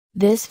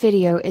This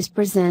video is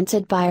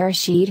presented by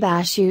Rashid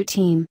Bashu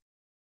team.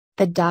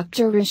 The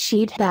Dr.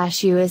 Rashid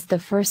Bashu is the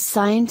first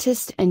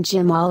scientist and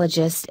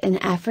gemologist in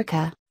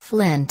Africa.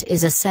 Flint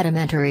is a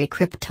sedimentary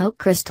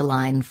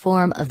cryptocrystalline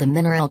form of the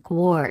mineral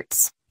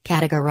quartz,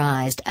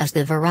 categorized as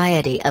the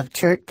variety of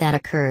chert that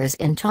occurs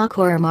in chalk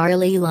or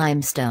marly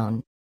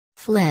limestone.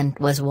 Flint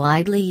was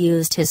widely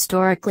used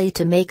historically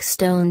to make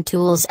stone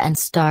tools and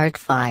start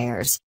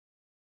fires.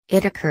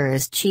 It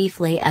occurs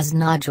chiefly as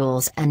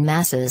nodules and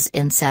masses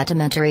in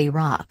sedimentary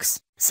rocks,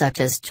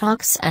 such as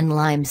chalks and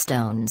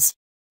limestones.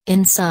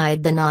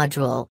 Inside the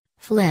nodule,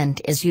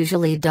 flint is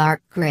usually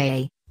dark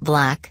gray,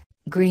 black,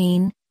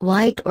 green,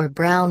 white or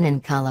brown in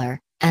color,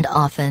 and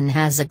often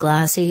has a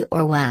glassy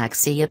or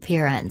waxy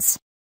appearance.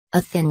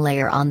 A thin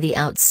layer on the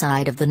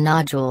outside of the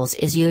nodules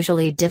is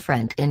usually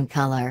different in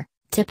color,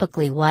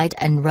 typically white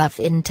and rough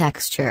in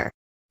texture.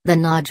 The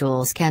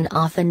nodules can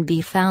often be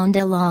found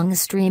along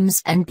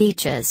streams and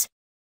beaches.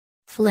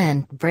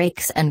 Flint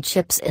breaks and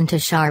chips into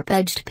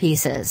sharp-edged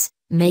pieces,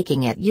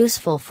 making it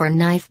useful for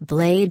knife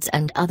blades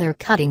and other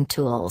cutting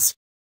tools.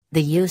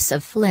 The use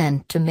of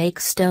flint to make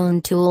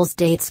stone tools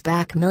dates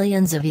back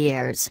millions of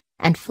years,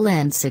 and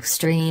flint's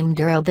extreme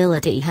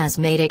durability has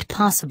made it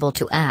possible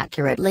to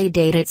accurately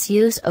date its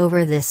use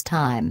over this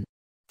time.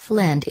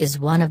 Flint is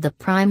one of the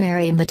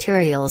primary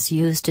materials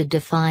used to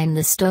define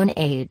the Stone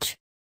Age.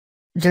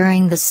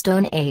 During the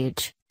Stone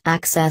Age,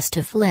 access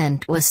to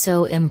flint was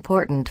so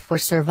important for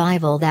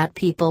survival that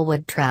people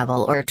would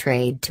travel or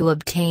trade to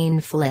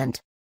obtain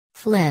flint.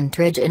 Flint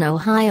Ridge in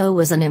Ohio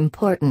was an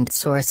important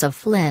source of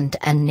flint,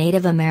 and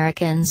Native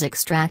Americans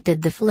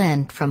extracted the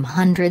flint from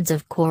hundreds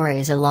of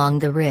quarries along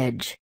the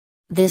ridge.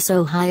 This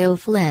Ohio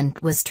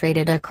flint was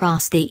traded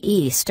across the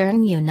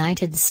eastern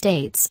United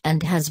States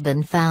and has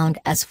been found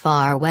as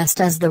far west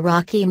as the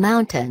Rocky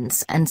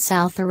Mountains and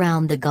south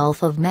around the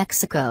Gulf of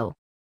Mexico.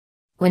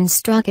 When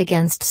struck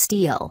against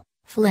steel,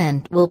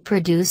 flint will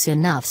produce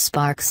enough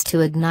sparks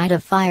to ignite a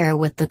fire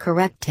with the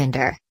correct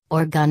tinder,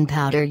 or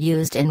gunpowder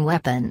used in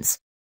weapons.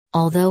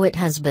 Although it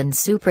has been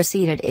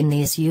superseded in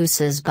these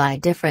uses by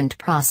different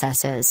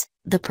processes,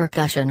 the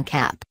percussion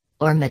cap,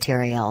 or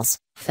materials,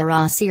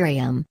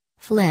 ferrocerium,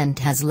 flint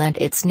has lent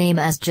its name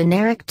as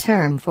generic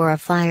term for a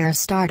fire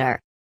starter.